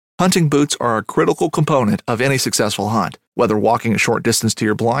Hunting boots are a critical component of any successful hunt. Whether walking a short distance to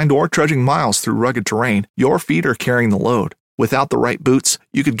your blind or trudging miles through rugged terrain, your feet are carrying the load. Without the right boots,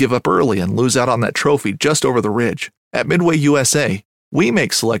 you could give up early and lose out on that trophy just over the ridge. At Midway USA, we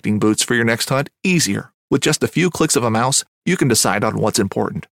make selecting boots for your next hunt easier. With just a few clicks of a mouse, you can decide on what's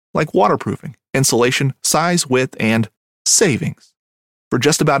important, like waterproofing, insulation, size, width, and savings. For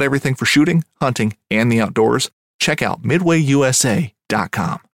just about everything for shooting, hunting, and the outdoors, check out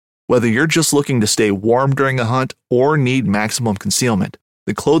MidwayUSA.com. Whether you're just looking to stay warm during a hunt or need maximum concealment,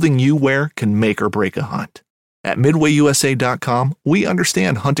 the clothing you wear can make or break a hunt. At MidwayUSA.com, we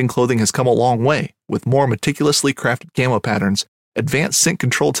understand hunting clothing has come a long way with more meticulously crafted camo patterns, advanced scent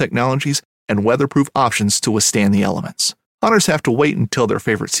control technologies, and weatherproof options to withstand the elements. Hunters have to wait until their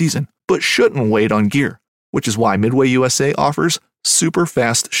favorite season, but shouldn't wait on gear, which is why Midway USA offers super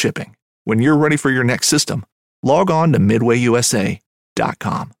fast shipping. When you're ready for your next system, log on to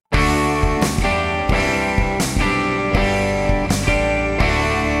MidwayUSA.com.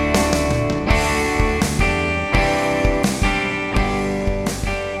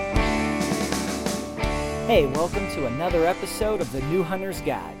 Hey, welcome to another episode of The New Hunter's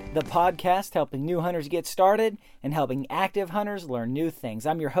Guide, the podcast helping new hunters get started and helping active hunters learn new things.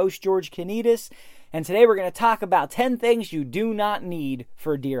 I'm your host, George Kanitas, and today we're going to talk about 10 things you do not need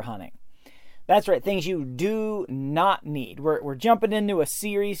for deer hunting. That's right, things you do not need. We're jumping into a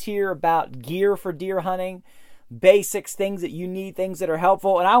series here about gear for deer hunting, basics, things that you need, things that are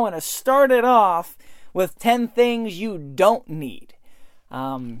helpful, and I want to start it off with 10 things you don't need.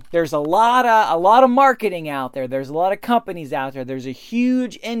 There's a lot of marketing out there. There's a lot of companies out there. There's a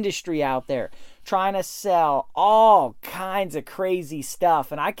huge industry out there trying to sell all kinds of crazy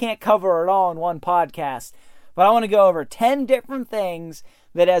stuff. And I can't cover it all in one podcast, but I want to go over 10 different things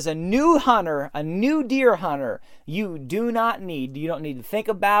that as a new hunter, a new deer hunter, you do not need. You don't need to think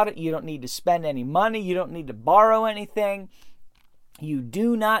about it. You don't need to spend any money. You don't need to borrow anything. You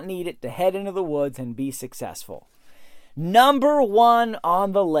do not need it to head into the woods and be successful. Number one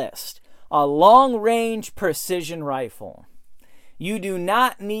on the list, a long-range precision rifle. You do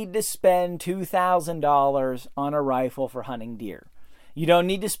not need to spend $2,000 on a rifle for hunting deer. You don't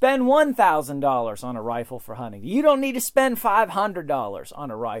need to spend $1,000 on a rifle for hunting. You don't need to spend $500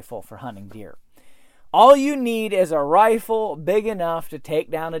 on a rifle for hunting deer. All you need is a rifle big enough to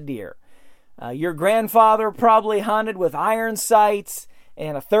take down a deer. Your grandfather probably hunted with iron sights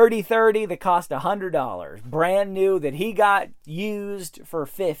and a 30-30 that cost $100, brand new, that he got used for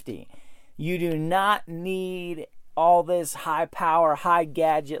 $50. You do not need all this high power, high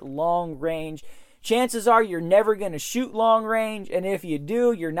gadget, long range. Chances are you're never going to shoot long range, and if you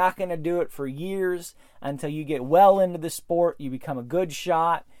do, you're not going to do it for years until you get well into the sport. You become a good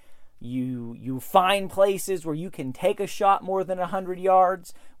shot. You find places where you can take a shot more than 100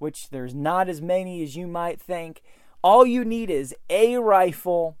 yards, which there's not as many as you might think. All you need is a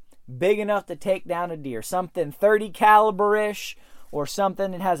rifle big enough to take down a deer, something 30 caliber-ish or something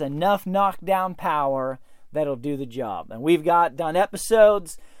that has enough knockdown power that'll do the job. And we've done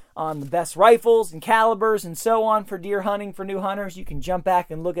episodes on the best rifles and calibers and so on for deer hunting for new hunters. You can jump back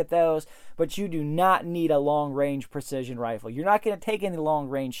and look at those, but you do not need a long-range precision rifle. You're not going to take any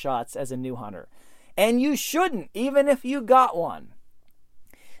long-range shots as a new hunter. And you shouldn't, even if you got one.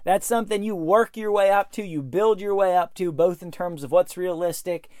 That's something you work your way up to, you build your way up to, both in terms of what's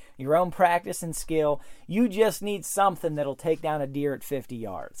realistic, your own practice and skill. You just need something that'll take down a deer at 50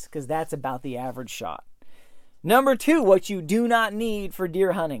 yards, because that's about the average shot. Number two, what you do not need for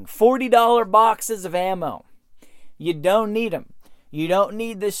deer hunting, $40 boxes of ammo. You don't need them. You don't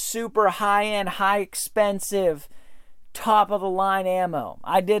need this super high-end, high-expensive, top-of-the-line ammo.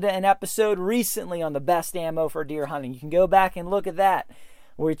 I did an episode recently on the best ammo for deer hunting. You can go back and look at that,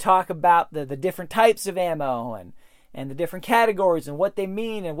 where we talk about the different types of ammo and the different categories and what they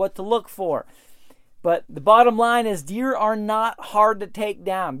mean and what to look for. But the bottom line is deer are not hard to take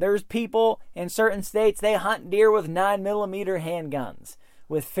down. There's people in certain states, they hunt deer with 9mm handguns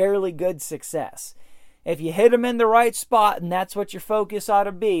with fairly good success. If you hit them in the right spot, and that's what your focus ought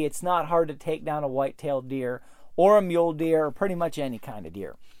to be, it's not hard to take down a white-tailed deer or a mule deer or pretty much any kind of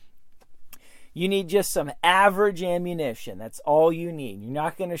deer. You need just some average ammunition. That's all you need. You're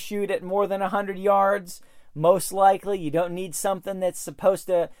not going to shoot at more than 100 yards, most likely. You don't need something that's supposed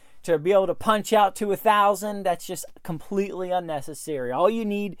to be able to punch out to 1,000. That's just completely unnecessary. All you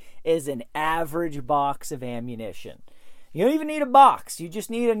need is an average box of ammunition. You don't even need a box. You just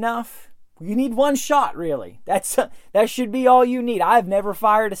need enough. You need one shot, really. That should be all you need. I've never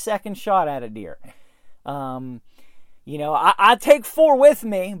fired a second shot at a deer. I take 4 with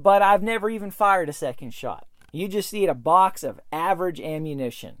me, but I've never even fired a second shot. You just need a box of average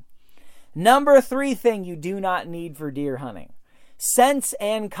ammunition. Number 3 thing you do not need for deer hunting: scents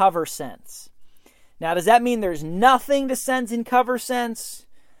and cover scents. Now, does that mean there's nothing to scents and cover scents?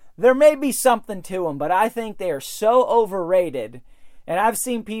 There may be something to them, but I think they are so overrated. And I've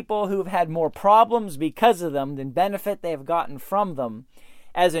seen people who've had more problems because of them than benefit they have gotten from them.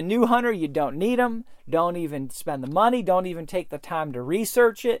 As a new hunter, you don't need them. Don't even spend the money. Don't even take the time to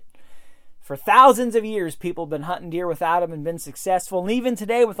research it. For thousands of years, people have been hunting deer without them and been successful. And even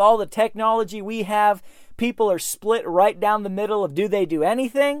today, with all the technology we have, people are split right down the middle of, do they do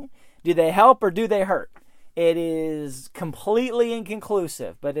anything? Do they help or do they hurt? It is completely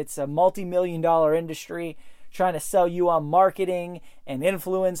inconclusive, but it's a multi-million-dollar industry trying to sell you on marketing and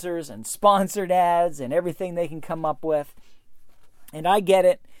influencers and sponsored ads and everything they can come up with. And I get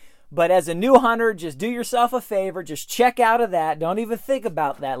it. But as a new hunter, just do yourself a favor. Just check out of that. Don't even think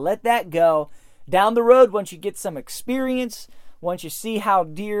about that. Let that go. Down the road, once you get some experience, once you see how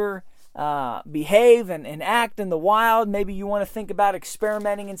deer behave and act in the wild, maybe you want to think about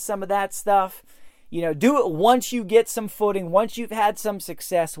experimenting in some of that stuff. You know, do it once you get some footing, once you've had some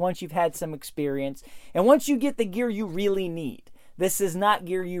success, once you've had some experience, and once you get the gear you really need. This is not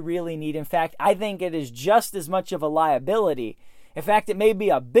gear you really need. In fact, I think it is just as much of a liability. In fact, it may be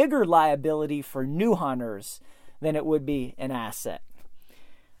a bigger liability for new hunters than it would be an asset.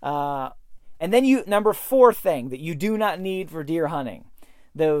 And then number 4 thing that you do not need for deer hunting: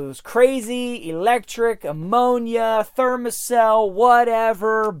 those crazy electric, ammonia, thermocell,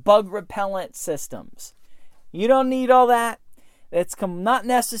 whatever, bug repellent systems. You don't need all that. It's not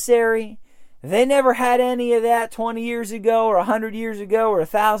necessary. They never had any of that 20 years ago or 100 years ago or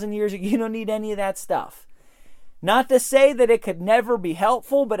 1,000 years ago. You don't need any of that stuff. Not to say that it could never be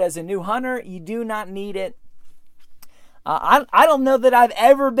helpful, but as a new hunter, you do not need it. I don't know that I've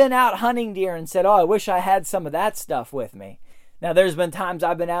ever been out hunting deer and said, oh, I wish I had some of that stuff with me. Now, there's been times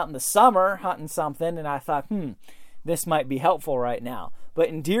I've been out in the summer hunting something and I thought, this might be helpful right now. But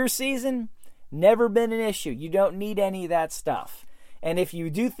in deer season, never been an issue. You don't need any of that stuff. And if you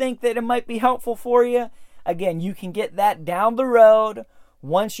do think that it might be helpful for you, again, you can get that down the road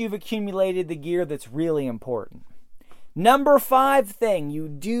once you've accumulated the gear that's really important. Number 5 thing you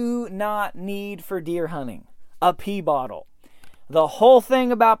do not need for deer hunting: a pee bottle. The whole thing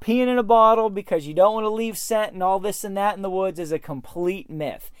about peeing in a bottle because you don't want to leave scent and all this and that in the woods is a complete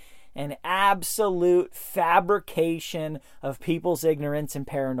myth. An absolute fabrication of people's ignorance and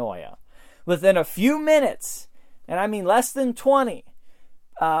paranoia. Within a few minutes, and I mean less than 20,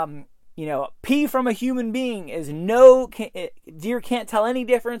 pee from a human being is deer can't tell any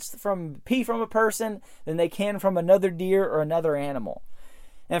difference from pee from a person than they can from another deer or another animal.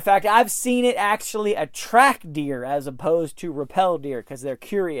 In fact, I've seen it actually attract deer as opposed to repel deer because they're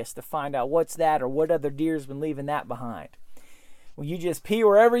curious to find out what's that or what other deer's been leaving that behind. Well, you just pee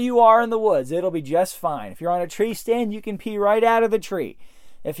wherever you are in the woods. It'll be just fine. If you're on a tree stand, you can pee right out of the tree.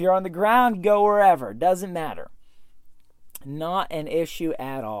 If you're on the ground, go wherever. Doesn't matter. Not an issue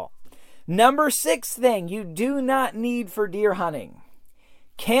at all. Number 6 thing you do not need for deer hunting: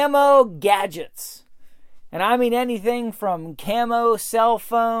 camo gadgets. And I mean anything from camo cell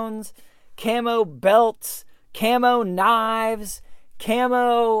phones, camo belts, camo knives,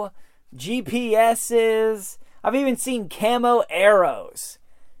 camo GPSs. I've even seen camo arrows.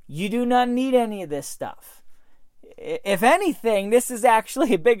 You do not need any of this stuff. If anything, this is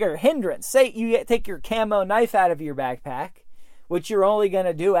actually a bigger hindrance. Say you take your camo knife out of your backpack, which you're only going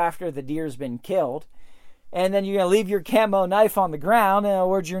to do after the deer's been killed, and then you're going to leave your camo knife on the ground, and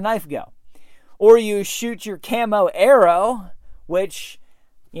where'd your knife go? Or you shoot your camo arrow, which,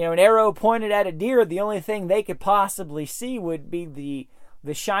 an arrow pointed at a deer, the only thing they could possibly see would be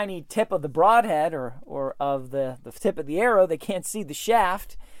the shiny tip of the broadhead or of the tip of the arrow. They can't see the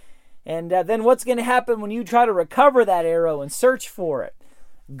shaft. And then what's going to happen when you try to recover that arrow and search for it?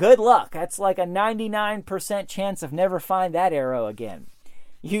 Good luck. That's like a 99% chance of never find that arrow again.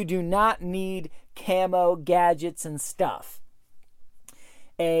 You do not need camo gadgets and stuff.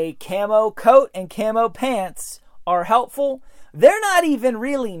 A camo coat and camo pants are helpful. They're not even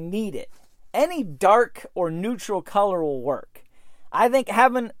really needed. Any dark or neutral color will work. I think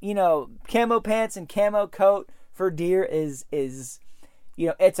having, camo pants and camo coat for deer is it's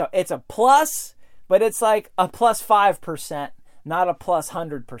a plus, but it's like a plus 5%, not a plus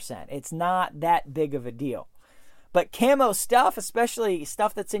 100%. It's not that big of a deal. But camo stuff, especially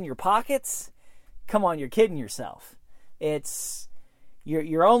stuff that's in your pockets, come on, you're kidding yourself. It's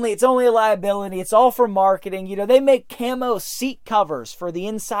only a liability. It's all for marketing. They make camo seat covers for the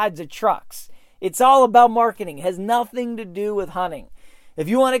insides of trucks. It's all about marketing. It has nothing to do with hunting. If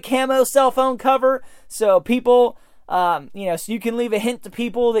you want a camo cell phone cover so people So you can leave a hint to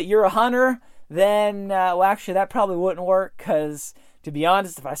people that you're a hunter, then, well, actually, that probably wouldn't work, because, to be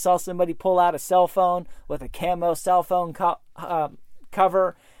honest, if I saw somebody pull out a cell phone with a camo cell phone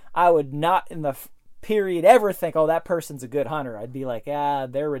cover, I would not in the period ever think, oh, that person's a good hunter. I'd be like,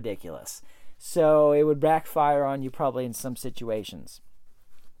 they're ridiculous. So it would backfire on you probably in some situations.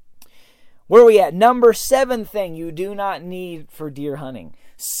 Where are we at? Number 7 thing you do not need for deer hunting: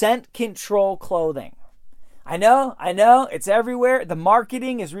 scent control clothing. I know, it's everywhere. The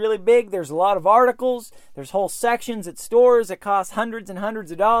marketing is really big. There's a lot of articles. There's whole sections at stores that cost hundreds and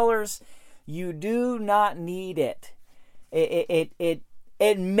hundreds of dollars. You do not need it.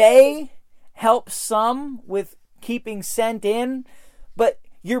 It may help some with keeping scent in, but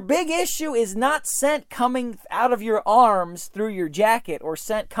your big issue is not scent coming out of your arms through your jacket or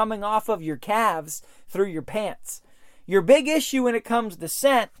scent coming off of your calves through your pants. Your big issue when it comes to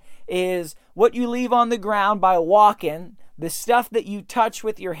scent is what you leave on the ground by walking, the stuff that you touch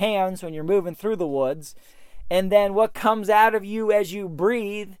with your hands when you're moving through the woods, and then what comes out of you as you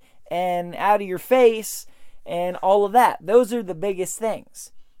breathe and out of your face and all of that. Those are the biggest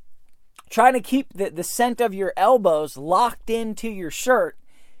things. Trying to keep the scent of your elbows locked into your shirt,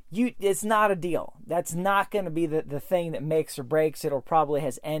 it's not a deal. That's not going to be the thing that makes or breaks it, or probably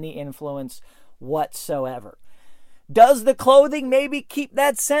has any influence whatsoever. Does the clothing maybe keep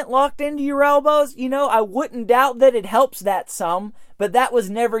that scent locked into your elbows? I wouldn't doubt that it helps that some, but that was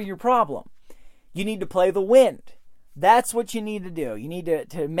never your problem. You need to play the wind. That's what you need to do. You need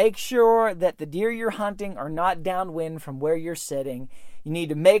to make sure that the deer you're hunting are not downwind from where you're sitting. You need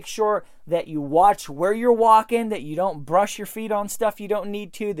to make sure that you watch where you're walking, that you don't brush your feet on stuff you don't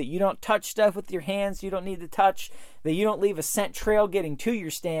need to, that you don't touch stuff with your hands you don't need to touch, that you don't leave a scent trail getting to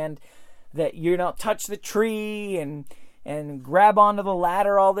your stand, that you don't touch the tree and grab onto the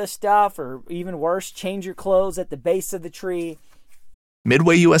ladder, all this stuff, or even worse, change your clothes at the base of the tree.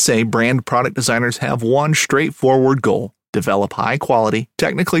 Midway USA brand product designers have one straightforward goal: develop high-quality,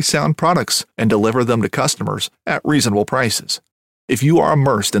 technically sound products and deliver them to customers at reasonable prices. If you are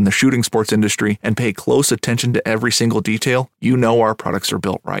immersed in the shooting sports industry and pay close attention to every single detail, you know our products are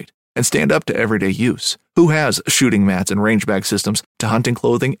built right and stand up to everyday use. Who has shooting mats and range bag systems to hunting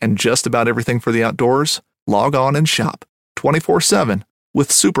clothing and just about everything for the outdoors? Log on and shop 24/7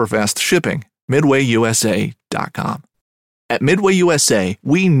 with super fast shipping. MidwayUSA.com. At Midway USA,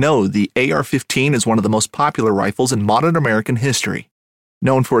 we know the AR-15 is one of the most popular rifles in modern American history.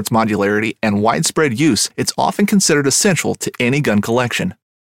 Known for its modularity and widespread use, it's often considered essential to any gun collection.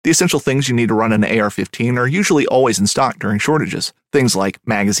 The essential things you need to run an AR-15 are usually always in stock during shortages, things like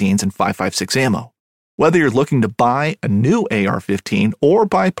magazines and 5.56 ammo. Whether you're looking to buy a new AR-15 or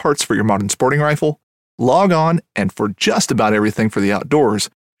buy parts for your modern sporting rifle, log on and for just about everything for the outdoors,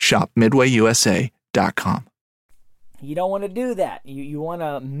 shop MidwayUSA.com. You don't want to do that. You want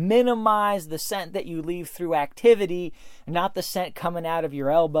to minimize the scent that you leave through activity, not the scent coming out of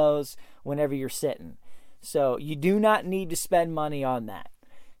your elbows whenever you're sitting. So you do not need to spend money on that.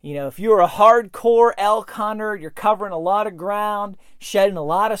 If you're a hardcore elk hunter, you're covering a lot of ground, shedding a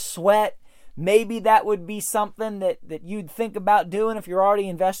lot of sweat, maybe that would be something that you'd think about doing if you're already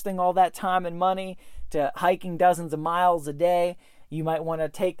investing all that time and money to hiking dozens of miles a day. You might want to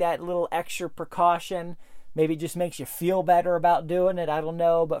take that little extra precaution. Maybe it just makes you feel better about doing it. I don't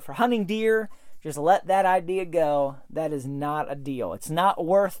know. But for hunting deer, just let that idea go. That is not a deal. It's not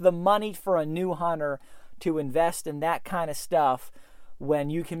worth the money for a new hunter to invest in that kind of stuff when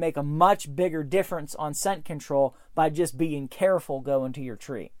you can make a much bigger difference on scent control by just being careful going to your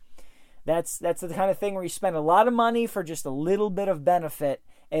tree. That's the kind of thing where you spend a lot of money for just a little bit of benefit,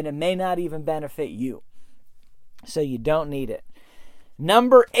 and it may not even benefit you. So you don't need it.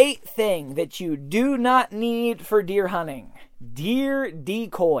 Number 8 thing that you do not need for deer hunting: deer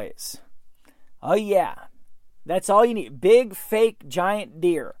decoys. Oh yeah, that's all you need. Big, fake, giant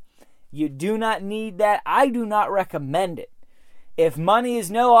deer. You do not need that. I do not recommend it. If money is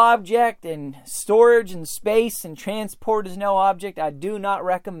no object and storage and space and transport is no object, I do not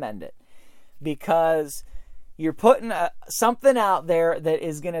recommend it, because you're putting something out there that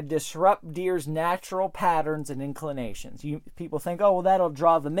is going to disrupt deer's natural patterns and inclinations. People think, oh, well, that'll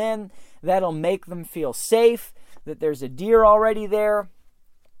draw them in. That'll make them feel safe, that there's a deer already there.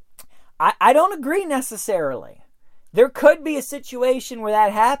 I don't agree necessarily. There could be a situation where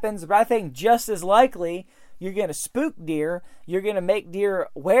that happens, but I think just as likely you're going to spook deer. You're going to make deer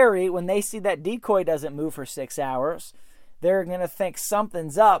wary when they see that decoy doesn't move for 6 hours. They're going to think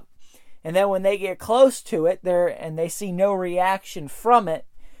something's up. And then when they get close to it, and they see no reaction from it,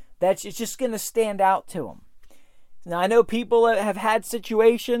 it's just going to stand out to them. Now, I know people have had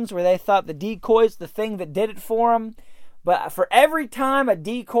situations where they thought the decoy's the thing that did it for them, but for every time a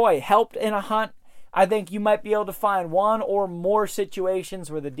decoy helped in a hunt, I think you might be able to find one or more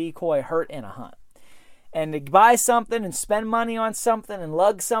situations where the decoy hurt in a hunt. And to buy something and spend money on something and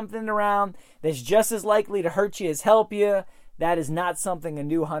lug something around that's just as likely to hurt you as help you, that is not something a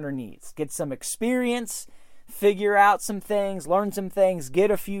new hunter needs. Get some experience, figure out some things, learn some things,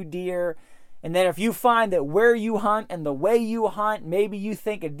 get a few deer. And then if you find that where you hunt and the way you hunt, maybe you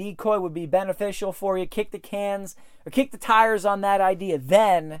think a decoy would be beneficial for you, kick the cans or kick the tires on that idea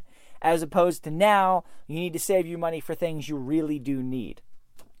then, as opposed to now. You need to save your money for things you really do need.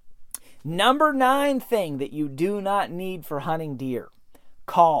 Number 9 thing that you do not need for hunting deer: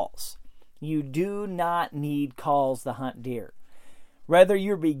 calls. You do not need calls to hunt deer. Whether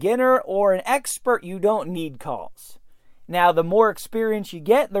you're a beginner or an expert, you don't need calls. Now, the more experience you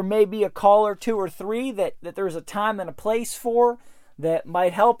get, there may be a call or 2 or 3 that there's a time and a place for that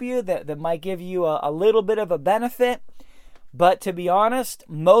might help you, that might give you a little bit of a benefit. But to be honest,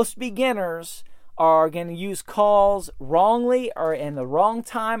 most beginners are going to use calls wrongly or in the wrong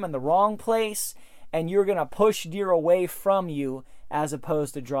time and the wrong place, and you're going to push deer away from you as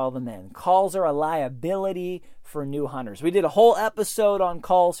opposed to draw them in. Calls are a liability for new hunters. We did a whole episode on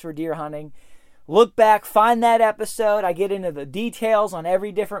calls for deer hunting. Look back, find that episode. I get into the details on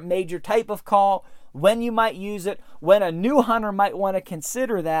every different major type of call, when you might use it, when a new hunter might want to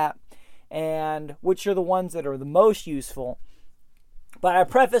consider that, and which are the ones that are the most useful. But I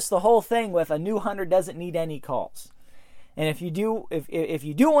preface the whole thing with a new hunter doesn't need any calls. And if you do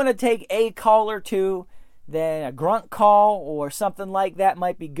want to take a call or 2, then a grunt call or something like that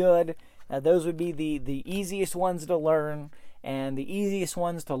might be good. Those would be the easiest ones to learn and the easiest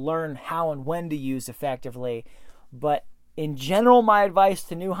ones to learn how and when to use effectively. But in general, my advice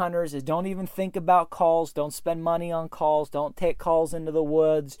to new hunters is don't even think about calls. Don't spend money on calls. Don't take calls into the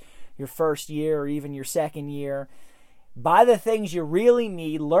woods your first year or even your second year. Buy the things you really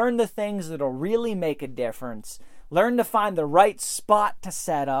need. Learn the things that will really make a difference. Learn to find the right spot to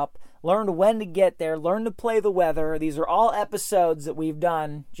set up. Learn when to get there. Learn to play the weather. These are all episodes that we've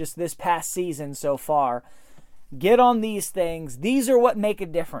done just this past season so far. Get on these things. These are what make a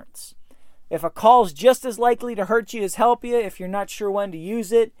difference. If a call's just as likely to hurt you as help you, if you're not sure when to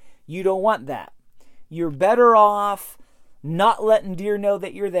use it, you don't want that. You're better off not letting deer know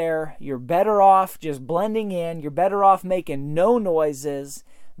that you're there. You're better off just blending in. You're better off making no noises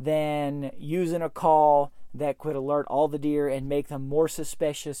than using a call that could alert all the deer and make them more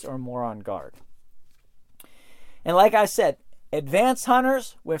suspicious or more on guard. And like I said, advanced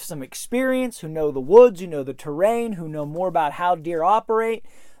hunters with some experience, who know the woods, who know the terrain, who know more about how deer operate,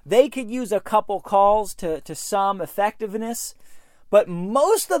 they could use a couple calls to some effectiveness. But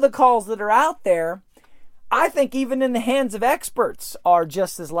most of the calls that are out there, I think even in the hands of experts, are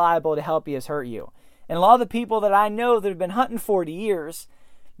just as liable to help you as hurt you. And a lot of the people that I know that have been hunting 40 years,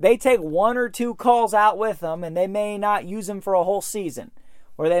 they take 1 or 2 calls out with them and they may not use them for a whole season.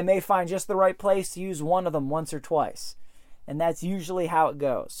 Or they may find just the right place to use one of them once or twice. And that's usually how it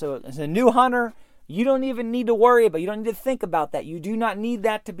goes. So as a new hunter, you don't even need to worry about it. You don't need to think about that. You do not need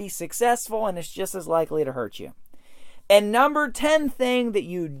that to be successful, and it's just as likely to hurt you. And number 10 thing that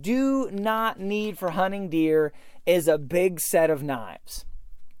you do not need for hunting deer is a big set of knives.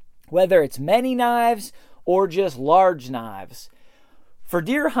 Whether it's many knives or just large knives. For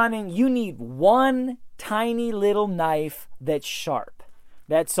deer hunting, you need one tiny little knife that's sharp.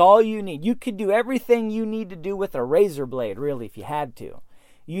 That's all you need. You could do everything you need to do with a razor blade, really, if you had to.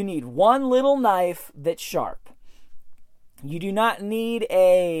 You need one little knife that's sharp. You do not need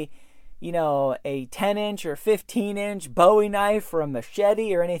a 10-inch or 15-inch Bowie knife or a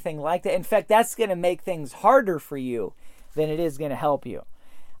machete or anything like that. In fact, that's going to make things harder for you than it is going to help you.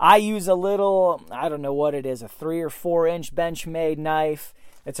 I use a little, I don't know what it is, a 3 or 4-inch Benchmade knife.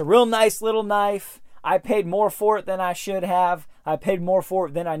 It's a real nice little knife. I paid more for it than I should have. I paid more for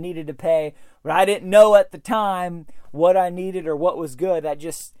it than I needed to pay. But I didn't know at the time what I needed or what was good.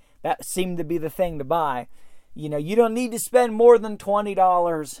 That seemed to be the thing to buy. You don't need to spend more than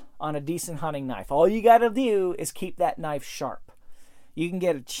 $20 on a decent hunting knife. All you got to do is keep that knife sharp. You can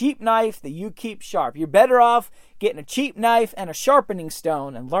get a cheap knife that you keep sharp. You're better off getting a cheap knife and a sharpening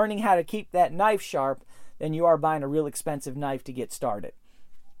stone and learning how to keep that knife sharp than you are buying a real expensive knife to get started.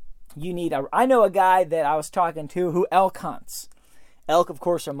 I know a guy that I was talking to who elk hunts. Elk, of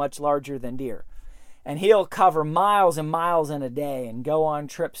course, are much larger than deer. And he'll cover miles and miles in a day and go on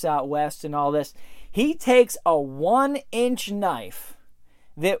trips out west and all this. He takes a 1-inch knife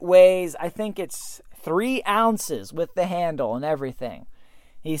that weighs, I think it's 3 ounces with the handle and everything.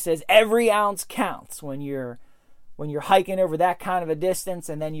 He says every ounce counts when you're when you're hiking over that kind of a distance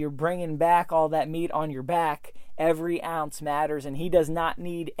and then you're bringing back all that meat on your back, every ounce matters, and he does not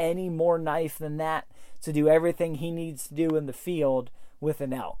need any more knife than that to do everything he needs to do in the field with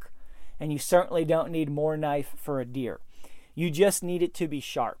an elk. And you certainly don't need more knife for a deer. You just need it to be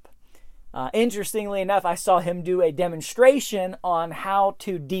sharp. Interestingly enough, I saw him do a demonstration on how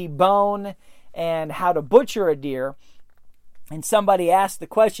to debone and how to butcher a deer. And somebody asked the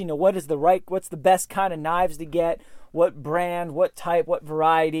question, what's the best kind of knives to get? What brand, what type, what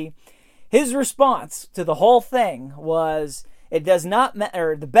variety? His response to the whole thing was, it does not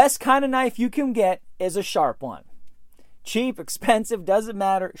matter. The best kind of knife you can get is a sharp one. Cheap, expensive, doesn't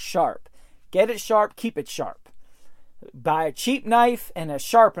matter, sharp. Get it sharp, keep it sharp. Buy a cheap knife and a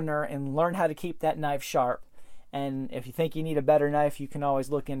sharpener and learn how to keep that knife sharp. And if you think you need a better knife, you can always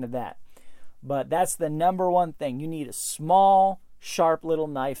look into that. But that's the number one thing. You need a small, sharp little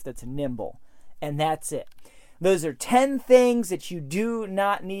knife that's nimble. And that's it. Those are 10 things that you do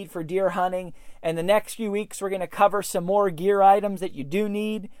not need for deer hunting. And the next few weeks, we're going to cover some more gear items that you do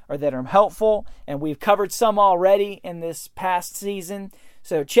need or that are helpful. And we've covered some already in this past season.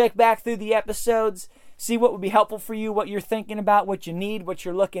 So check back through the episodes. See what would be helpful for you, what you're thinking about, what you need, what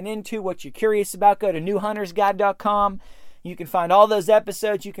you're looking into, what you're curious about. Go to newhuntersguide.com. You can find all those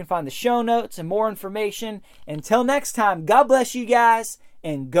episodes. You can find the show notes and more information. Until next time, God bless you guys,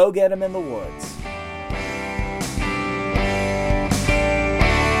 and go get them in the woods.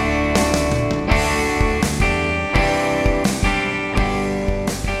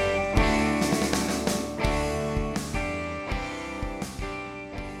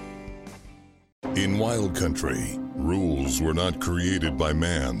 In Wild Country, rules were not created by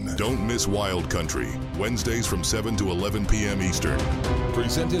man. Don't miss Wild Country, Wednesdays from 7 to 11 p.m. Eastern.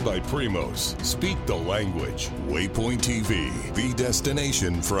 Presented by Primos. Speak the language. Waypoint TV, the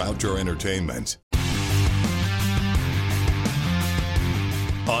destination for outdoor entertainment.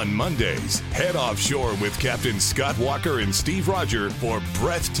 On Mondays, head offshore with Captain Scott Walker and Steve Roger for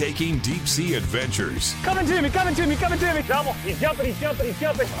breathtaking deep-sea adventures. Coming to me. Double. He's jumping.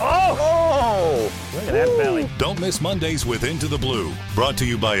 Oh! Look at that belly. Don't miss Mondays with Into the Blue. Brought to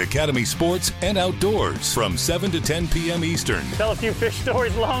you by Academy Sports and Outdoors from 7 to 10 p.m. Eastern. Tell a few fish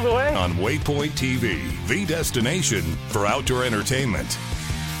stories along the way. On Waypoint TV, the destination for outdoor entertainment.